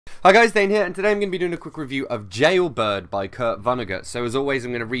Hi guys, Dane here, and today I'm going to be doing a quick review of Jailbird by Vonnegut. So as always, I'm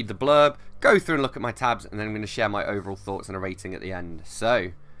going to read the blurb, go through and look at my tabs, and then I'm going to share my overall thoughts and a rating at the end.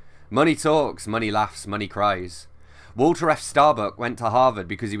 So, money talks, money laughs, money cries. Walter F. Starbuck went to Harvard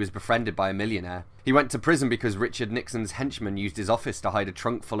because he was befriended by a millionaire. He went to prison because Richard Nixon's henchman used his office to hide a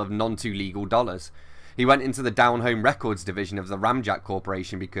trunk full of non-too-legal dollars. He went into the down-home records division of the Ramjack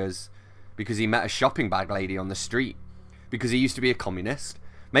Corporation because he met a shopping bag lady on the street. Because he used to be a communist.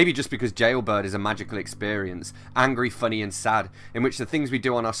 Maybe just because Jailbird is a magical experience, angry, funny and sad, in which the things we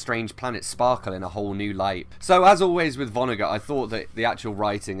do on our strange planet sparkle in a whole new light. So as always with Vonnegut, I thought that the actual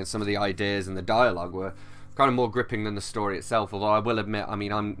writing and some of the ideas and the dialogue were kind of more gripping than the story itself, although I will admit, I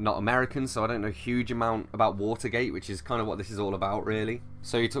mean, I'm not American, so I don't know a huge amount about Watergate, which is kind of what this is all about, really.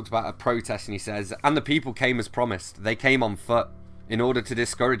 So he talks about a protest and he says, "And the people came as promised. They came on foot. In order to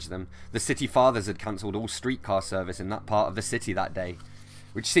discourage them, the city fathers had cancelled all streetcar service in that part of the city that day."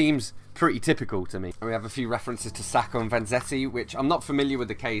 Which seems pretty typical to me. We have a few references to Sacco and Vanzetti, which I'm not familiar with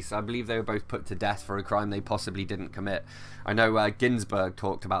the case. I believe they were both put to death for a crime they possibly didn't commit. I know Ginsberg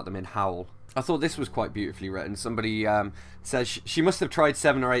talked about them in Howl. I thought this was quite beautifully written. Somebody says she must have tried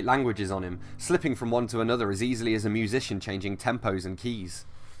 7 or 8 languages on him, slipping from one to another as easily as a musician changing tempos and keys.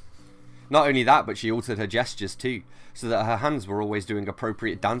 Not only that, but she altered her gestures too, so that her hands were always doing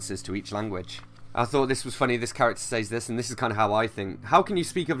appropriate dances to each language. I thought this was funny. This character says this, and this is kind of how I think. "How can you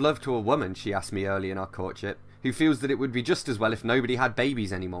speak of love to a woman," she asked me early in our courtship, "who feels that it would be just as well if nobody had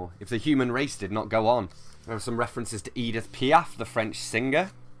babies anymore, if the human race did not go on?" There are some references to Edith Piaf, the French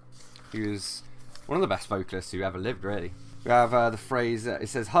singer, who was one of the best vocalists who ever lived, really. We have the phrase, it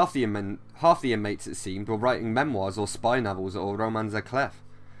says, half the inmates, it seemed, were writing memoirs or spy novels or romans à clef,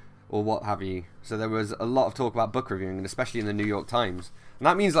 or what have you. So there was a lot of talk about book reviewing, and especially in the New York Times. And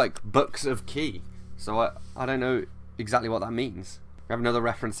that means like books of key. So I don't know exactly what that means. We have another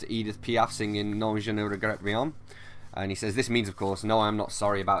reference to Edith Piaf singing "Non je ne regrette rien." And he says, "This means, of course, no, I'm not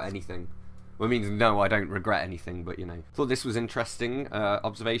sorry about anything." Well, it means no, I don't regret anything, but you know. Thought this was interesting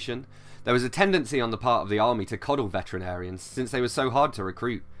observation. There was a tendency on the part of the army to coddle veterinarians, since they were so hard to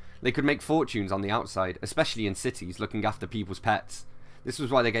recruit. They could make fortunes on the outside, especially in cities, looking after people's pets. This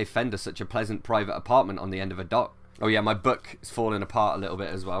was why they gave Fender such a pleasant private apartment on the end of a dock. Oh yeah, my book is falling apart a little bit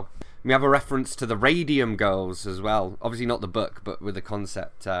as well. We have a reference to the Radium Girls as well. Obviously not the book, but with the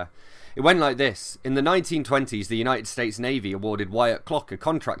concept. It went like this. In the 1920s, the United States Navy awarded Wyatt Clock a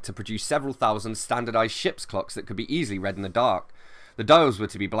contract to produce several thousand standardized ship's clocks that could be easily read in the dark. The dials were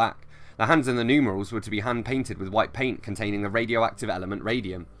to be black. The hands and the numerals were to be hand-painted with white paint containing the radioactive element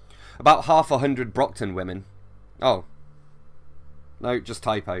radium. About 100 Brockton women... Oh. No, just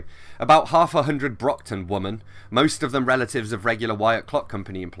typo. About 100 Brockton women, most of them relatives of regular Wyatt Clock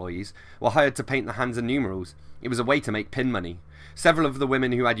Company employees, were hired to paint the hands and numerals. It was a way to make pin money. Several of the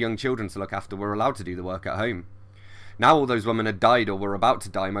women who had young children to look after were allowed to do the work at home. Now all those women had died or were about to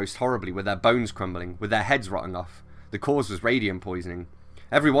die most horribly, with their bones crumbling, with their heads rotting off. The cause was radium poisoning.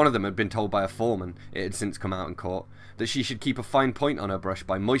 Every one of them had been told by a foreman, it had since come out in court, that she should keep a fine point on her brush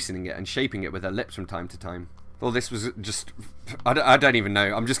by moistening it and shaping it with her lips from time to time. Well, this was just... I don't even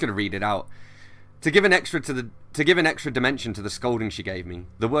know. I'm just going to read it out. To give an extra dimension to the scolding she gave me,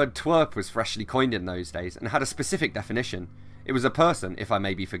 the word twerp was freshly coined in those days and had a specific definition. It was a person, if I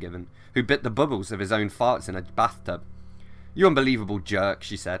may be forgiven, who bit the bubbles of his own farts in a bathtub. "You unbelievable jerk,"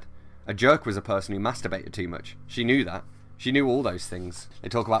 she said. A jerk was a person who masturbated too much. She knew that. She knew all those things. They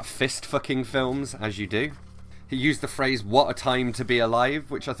talk about fist-fucking films, as you do. He used the phrase, "what a time to be alive,"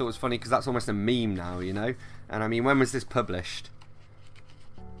 which I thought was funny because that's almost a meme now, you know? And I mean, when was this published?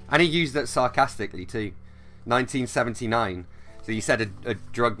 And he used that sarcastically too. 1979. So he said a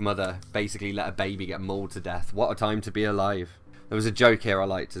drug mother basically let a baby get mauled to death. What a time to be alive. There was a joke here I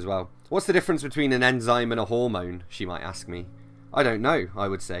liked as well. "What's the difference between an enzyme and a hormone?" she might ask me. "I don't know," I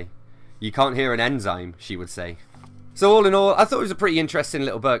would say. "You can't hear an enzyme," she would say. So all in all, I thought it was a pretty interesting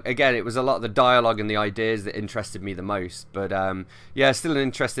little book. Again, it was a lot of the dialogue and the ideas that interested me the most. But yeah, still an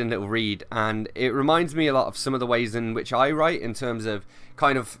interesting little read. And it reminds me a lot of some of the ways in which I write, in terms of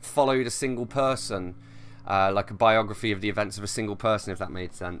kind of followed a single person. Like a biography of the events of a single person, if that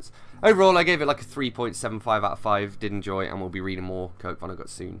made sense. Overall, I gave it like a 3.75 out of 5. Did enjoy it, and we'll be reading more Vonnegut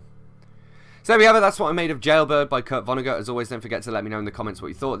soon. So there we have it, that's what I made of Jailbird by Vonnegut. As always, don't forget to let me know in the comments what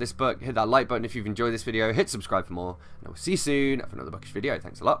you thought of this book. Hit that like button if you've enjoyed this video, hit subscribe for more, and I will see you soon for another bookish video.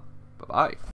 Thanks a lot, bye bye.